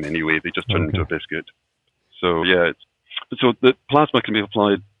of the game anyway. They just turn into a biscuit. So so the plasma can be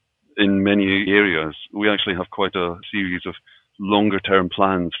applied in many areas. We actually have quite a series of longer term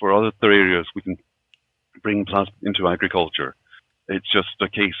plans for other areas we can bring plasma into agriculture. It's just a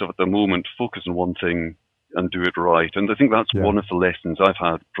case of, at the moment, focus on one thing and do it right. And I think that's one of the lessons I've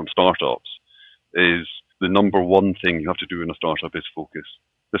had from startups, is the number one thing you have to do in a startup is focus.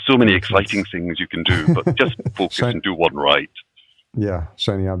 There's so many exciting things you can do, but just focus and do one right. Yeah,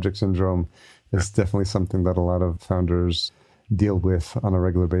 shiny object syndrome is definitely something that a lot of founders deal with on a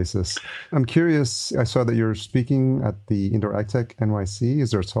regular basis. I'm curious, I saw that you're speaking at the Indoor AgTech NYC.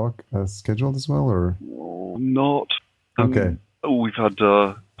 Is there a talk scheduled as well, or? Not. Okay. We've had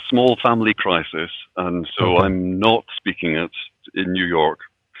a small family crisis, and so I'm not speaking it in New York.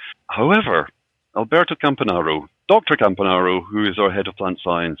 However, Alberto Campanaro, Dr. Campanaro, who is our head of plant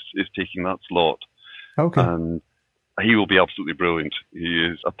science, is taking that slot. Okay. And he will be absolutely brilliant. He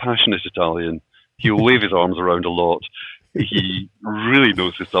is a passionate Italian. He'll wave his arms around a lot. He really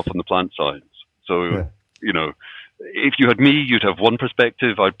knows his stuff on the plant science. So, if you had me, you'd have one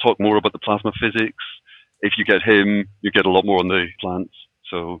perspective. I'd talk more about the plasma physics. If you get him, you get a lot more on the plants.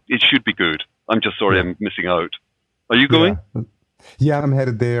 So it should be good. I'm just sorry I'm missing out. Are you going? Yeah, I'm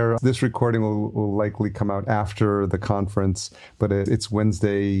headed there. This recording will likely come out after the conference, but it's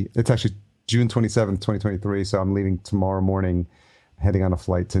Wednesday. It's actually June 27th, 2023. So I'm leaving tomorrow morning, heading on a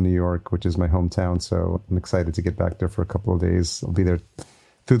flight to New York, which is my hometown. So I'm excited to get back there for a couple of days. I'll be there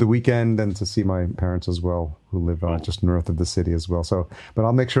through the weekend and to see my parents as well, who live just north of the city as well. So, but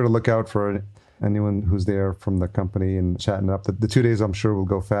I'll make sure to look out for anyone who's there from the company and chatting up. The 2 days I'm sure will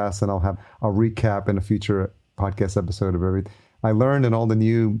go fast, and I'll recap in a future podcast episode of everything I learned and all the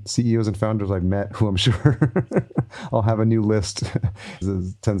new CEOs and founders I've met, who I'm sure I'll have a new list.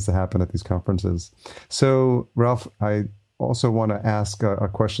 It tends to happen at these conferences. So, Ralph, I also want to ask a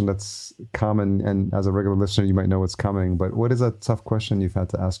question that's common, and as a regular listener, you might know what's coming, but what is a tough question you've had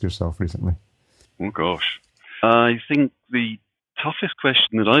to ask yourself recently? Oh, gosh. I think the toughest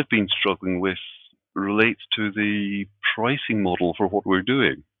question that I've been struggling with relates to the pricing model for what we're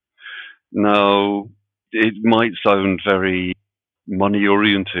doing. Now, it might sound very money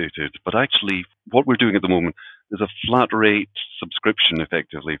orientated, but actually what we're doing at the moment is a flat rate subscription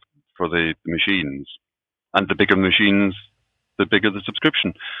effectively for the machines. And the bigger the machines, the bigger the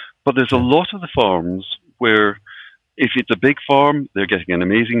subscription. But there's a lot of the farms where if it's a big farm, they're getting an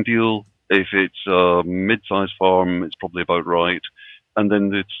amazing deal. If it's a mid-sized farm, it's probably about right. And then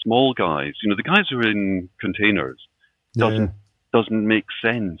the small guys, the guys who are in containers, doesn't make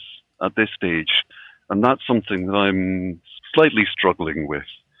sense at this stage. And that's something that I'm slightly struggling with,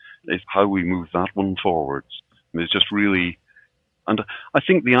 is how we move that one forwards. It's just really, and I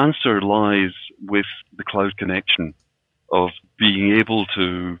think the answer lies with the cloud connection of being able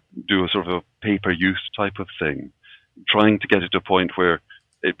to do a sort of a pay-per-use type of thing, trying to get it to a point where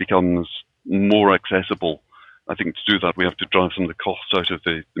it becomes more accessible. I think to do that, we have to drive some of the costs out of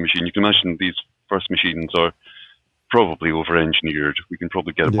the machine. You can imagine these first machines are probably over-engineered. We can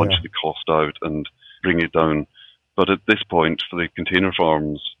probably get a bunch of the cost out and bring it down. But at this point, for the container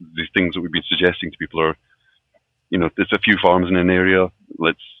farms, the things that we've been suggesting to people are, there's a few farms in an area,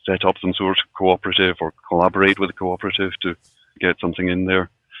 let's set up some sort of cooperative or collaborate with a cooperative to get something in there.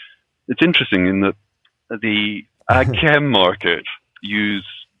 It's interesting in that the ag chem market use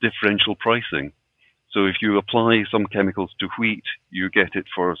differential pricing. So if you apply some chemicals to wheat, you get it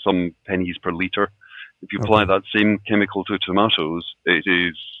for some pennies per litre. If you apply that same chemical to tomatoes, it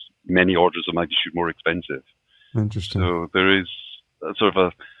is many orders of magnitude more expensive. Interesting. So there is a sort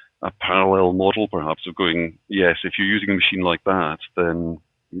of a parallel model, perhaps, of going, yes, if you're using a machine like that, then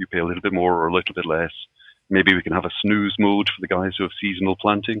you pay a little bit more or a little bit less. Maybe we can have a snooze mode for the guys who have seasonal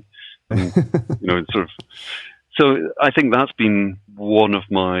planting. And, So I think that's been one of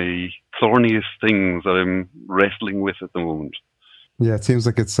my thorniest things that I'm wrestling with at the moment. Yeah, it seems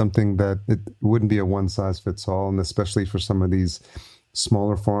like it's something that it wouldn't be a one-size-fits-all, and especially for some of these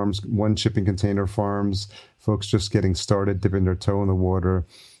smaller farms, one shipping container farms, folks just getting started, dipping their toe in the water.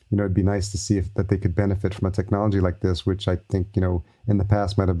 It'd be nice to see that they could benefit from a technology like this, which I think, in the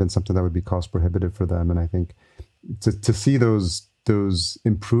past might have been something that would be cost prohibitive for them. And I think to see those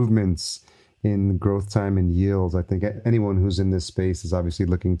improvements in growth time and yields, I think anyone who's in this space is obviously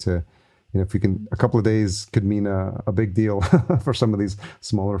looking to, if we can, a couple of days could mean a big deal for some of these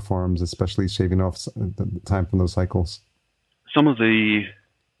smaller farms, especially shaving off the time from those cycles. Some of the,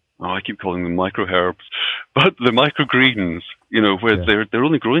 I keep calling them microherbs, but the microgreens, where they're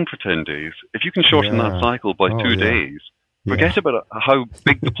only growing for 10 days. If you can shorten that cycle by 2 days, forget about how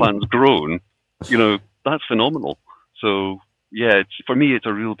big the plant's grown, that's phenomenal. So, for me, it's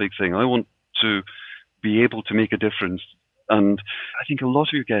a real big thing. I want to be able to make a difference. And I think a lot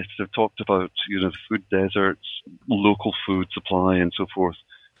of your guests have talked about, the food deserts, local food supply and so forth.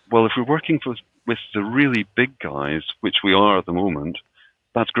 Well, if we're working with the really big guys, which we are at the moment,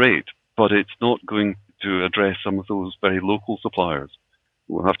 that's great. But it's not going to address some of those very local suppliers.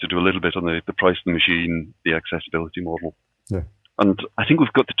 We'll have to do a little bit on the price of the machine, the accessibility model. Yeah. And I think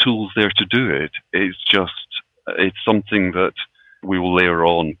we've got the tools there to do it. It's something that we will layer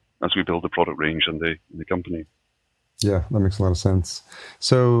on as we build the product range and the company. Yeah, that makes a lot of sense.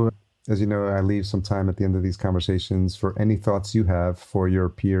 So, as you know, I leave some time at the end of these conversations for any thoughts you have for your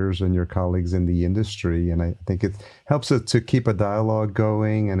peers and your colleagues in the industry. And I think it helps to keep a dialogue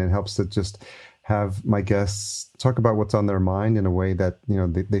going, and it helps to just have my guests talk about what's on their mind in a way that,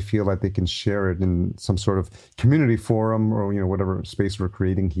 they feel like they can share it in some sort of community forum or, whatever space we're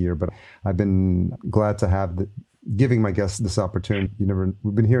creating here. But I've been glad to have giving my guests this opportunity.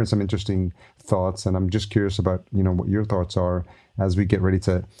 We've been hearing some interesting thoughts, and I'm just curious about, what your thoughts are as we get ready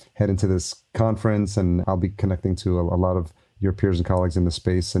to head into this conference. And I'll be connecting to a lot of your peers and colleagues in the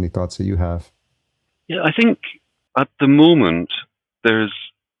space. Any thoughts that you have? Yeah, I think at the moment, there's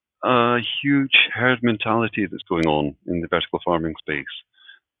a huge herd mentality that's going on in the vertical farming space.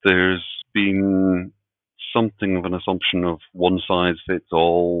 There's been something of an assumption of one size fits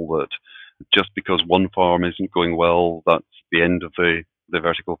all, that just because one farm isn't going well, that's the end of the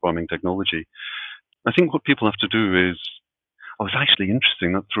vertical farming technology. I think what people have to do is, oh, it's actually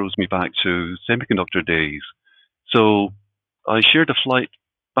interesting. That throws me back to semiconductor days. So I shared a flight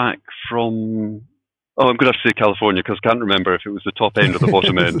back from, oh, I'm going to have to say California because I can't remember if it was the top end or the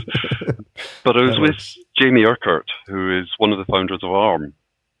bottom end. But I was with Jamie Urquhart, who is one of the founders of ARM.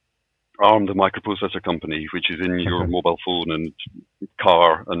 ARM, the microprocessor company, which is in your mobile phone and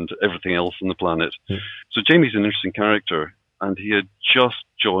car and everything else on the planet. Yeah. So Jamie's an interesting character, and he had just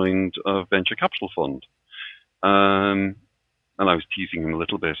joined a venture capital fund. And I was teasing him a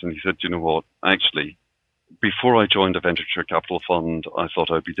little bit, and he said, you know what, actually, before I joined a venture capital fund, I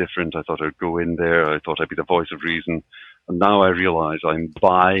thought I'd be different. I thought I'd go in there. I thought I'd be the voice of reason. And now I realize I'm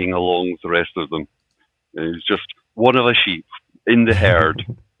buying along with the rest of them. It's just one of a sheep in the herd.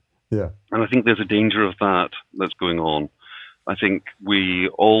 Yeah. And I think there's a danger of that's going on. I think we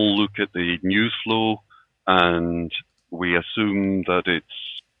all look at the news flow and we assume that it's,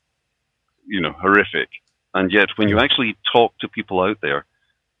 horrific. And yet when you actually talk to people out there,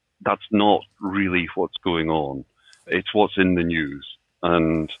 that's not really what's going on. It's what's in the news.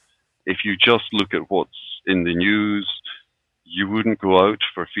 And if you just look at what's in the news, you wouldn't go out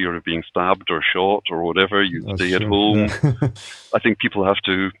for fear of being stabbed or shot or whatever. You'd stay at home. Yeah. I think people have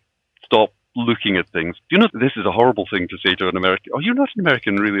to stop looking at things. Do you know, this is a horrible thing to say to an American. Oh, you're not an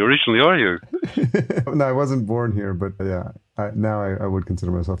American really originally, are you? No, I wasn't born here, but yeah, I would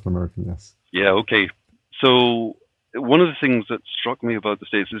consider myself an American, yes. Yeah, okay. So one of the things that struck me about the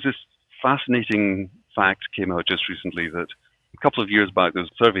States is this fascinating fact came out just recently that a couple of years back there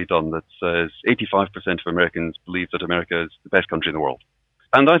was a survey done that says 85% of Americans believe that America is the best country in the world.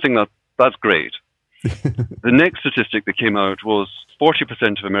 And I think that's great. The next statistic that came out was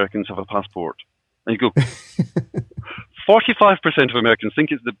 40% of Americans have a passport. And you go, 45% of Americans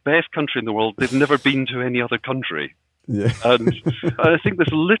think it's the best country in the world. They've never been to any other country. Yeah. And I think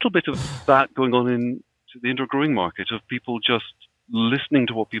there's a little bit of that going on in the indoor growing market, of people just listening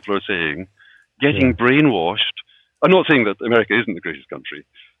to what people are saying, getting brainwashed. I'm not saying that America isn't the greatest country.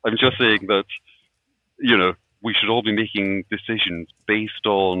 I'm just saying that, we should all be making decisions based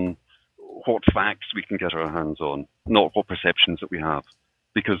on what facts we can get our hands on, not what perceptions that we have,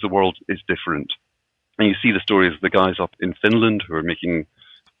 because the world is different. And you see the stories of the guys up in Finland who are making,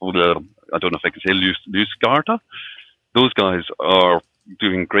 I don't know if I can say Luskarta. Those guys are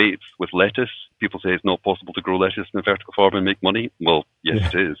doing great with lettuce. People say it's not possible to grow lettuce in a vertical farm and make money. Well,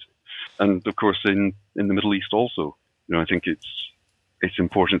 yes, it is. And of course, in the Middle East also, I think it's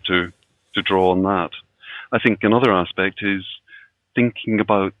important to draw on that. I think another aspect is thinking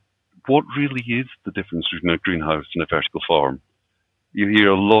about what really is the difference between a greenhouse and a vertical farm. You hear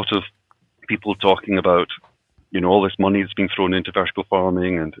a lot of people talking about, all this money that's being thrown into vertical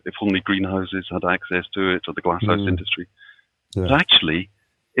farming, and if only greenhouses had access to it, or the glasshouse industry. Yeah. But actually,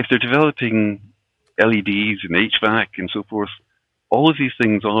 if they're developing LEDs and HVAC and so forth, all of these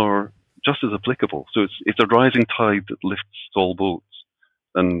things are just as applicable. So it's a rising tide that lifts all boats.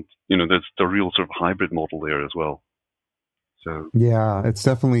 And, there's the real sort of hybrid model there as well. So yeah, it's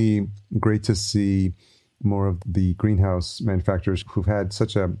definitely great to see more of the greenhouse manufacturers who've had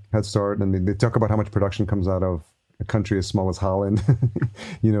such a head start. And they talk about how much production comes out of a country as small as Holland,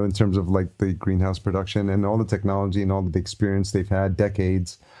 in terms of like the greenhouse production and all the technology and all the experience they've had,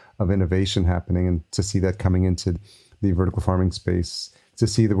 decades of innovation happening, and to see that coming into the vertical farming space, to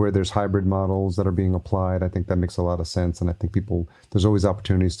see where there's hybrid models that are being applied, I think that makes a lot of sense. And I think there's always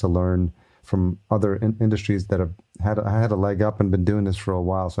opportunities to learn from other industries that have had a leg up and been doing this for a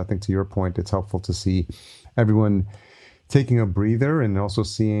while. So I think to your point, it's helpful to see everyone taking a breather and also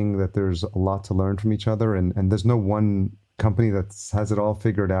seeing that there's a lot to learn from each other. And there's no one company that has it all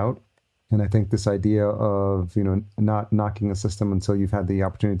figured out. And I think this idea of, not knocking a system until you've had the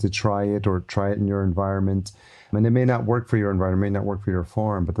opportunity to try it or try it in your environment. And it may not work for your environment, may not work for your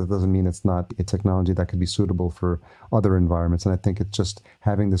farm, but that doesn't mean it's not a technology that could be suitable for other environments. And I think it's just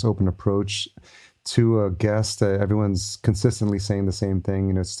having this open approach to a guest. Everyone's consistently saying the same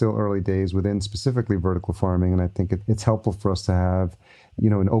thing. It's still early days within specifically vertical farming. And I think it's helpful for us to have,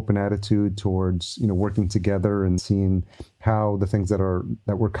 an open attitude towards, working together and seeing how the things that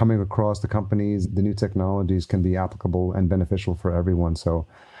we're coming across, the companies, the new technologies can be applicable and beneficial for everyone. So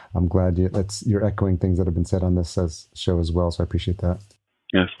I'm glad you're echoing things that have been said on this show as well. So I appreciate that.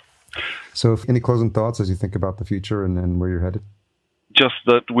 Yes. So any closing thoughts as you think about the future and where you're headed? Just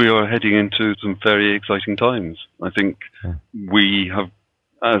that we are heading into some very exciting times. I think we have,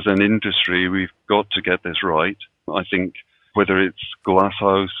 as an industry, we've got to get this right. I think whether it's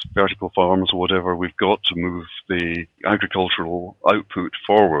glasshouse, vertical farms, or whatever, we've got to move the agricultural output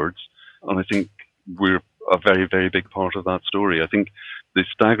forwards. And I think we're a very, very big part of that story. I think the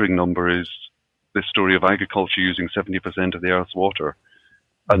staggering number is this story of agriculture using 70% of the Earth's water,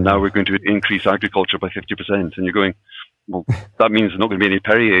 and now we're going to increase agriculture by 50%. And you're going, well, that means there's not going to be any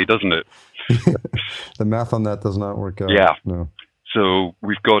Perrier, doesn't it? The math on that does not work out. Yeah. No. So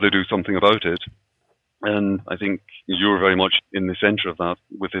we've got to do something about it. And I think you're very much in the center of that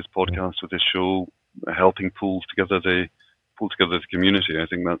with this podcast, with this show, helping pull together the community. I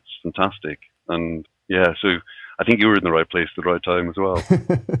think that's fantastic. And yeah, so I think you were in the right place at the right time as well.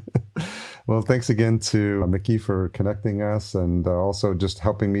 Well, thanks again to Mickey for connecting us and also just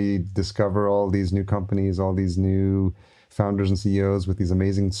helping me discover all these new companies, all these new founders and CEOs with these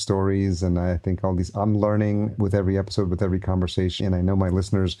amazing stories. And I think I'm learning with every episode, with every conversation. And I know my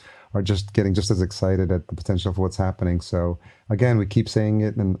listeners are just getting just as excited at the potential for what's happening. So again, we keep saying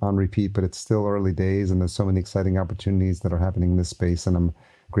it and on repeat, but it's still early days and there's so many exciting opportunities that are happening in this space. And I'm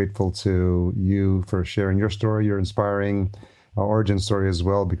grateful to you for sharing your story, your inspiring origin story as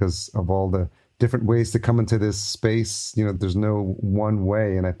well, because of all the different ways to come into this space. There's no one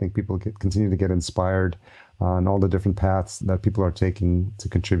way. And I think people continue to get inspired on all the different paths that people are taking to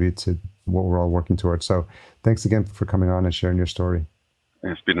contribute to what we're all working towards. So thanks again for coming on and sharing your story.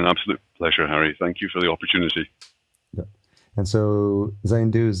 It's been an absolute pleasure, Harry. Thank you for the opportunity. Yeah. And so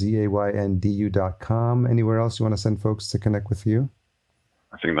Zayndu, ZAYNDU.com. Anywhere else you want to send folks to connect with you?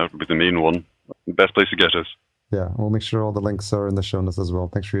 I think that would be the main one. The best place to get us. Yeah, we'll make sure all the links are in the show notes as well.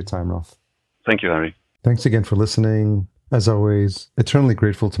 Thanks for your time, Ralph. Thank you, Harry. Thanks again for listening. As always, eternally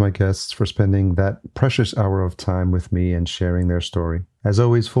grateful to my guests for spending that precious hour of time with me and sharing their story. As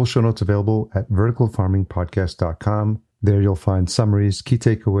always, full show notes available at verticalfarmingpodcast.com. There you'll find summaries, key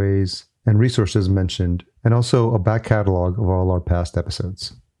takeaways, and resources mentioned, and also a back catalog of all our past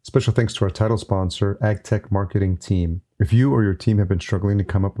episodes. Special thanks to our title sponsor, AgTech Marketing Team. If you or your team have been struggling to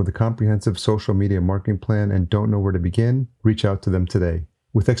come up with a comprehensive social media marketing plan and don't know where to begin, reach out to them today.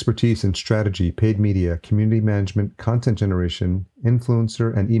 With expertise in strategy, paid media, community management, content generation,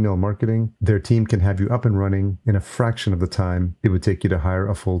 influencer, and email marketing, their team can have you up and running in a fraction of the time it would take you to hire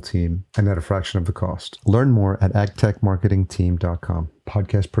a full team and at a fraction of the cost. Learn more at agtechmarketingteam.com.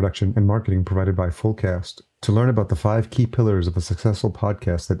 Podcast production and marketing provided by Fullcast. To learn about the 5 key pillars of a successful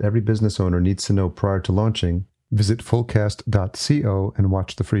podcast that every business owner needs to know prior to launching, visit fullcast.co and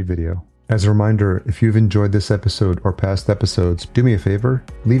watch the free video. As a reminder, if you've enjoyed this episode or past episodes, do me a favor,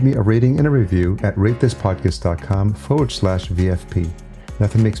 leave me a rating and a review at ratethispodcast.com/VFP.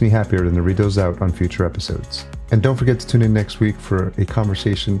 Nothing makes me happier than to read those out on future episodes. And don't forget to tune in next week for a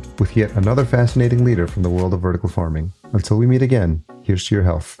conversation with yet another fascinating leader from the world of vertical farming. Until we meet again, here's to your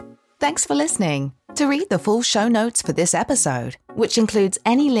health. Thanks for listening. To read the full show notes for this episode, which includes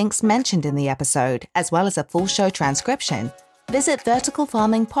any links mentioned in the episode, as well as a full show transcription, visit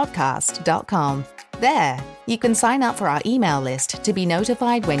verticalfarmingpodcast.com. There, you can sign up for our email list to be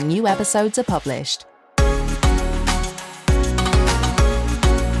notified when new episodes are published.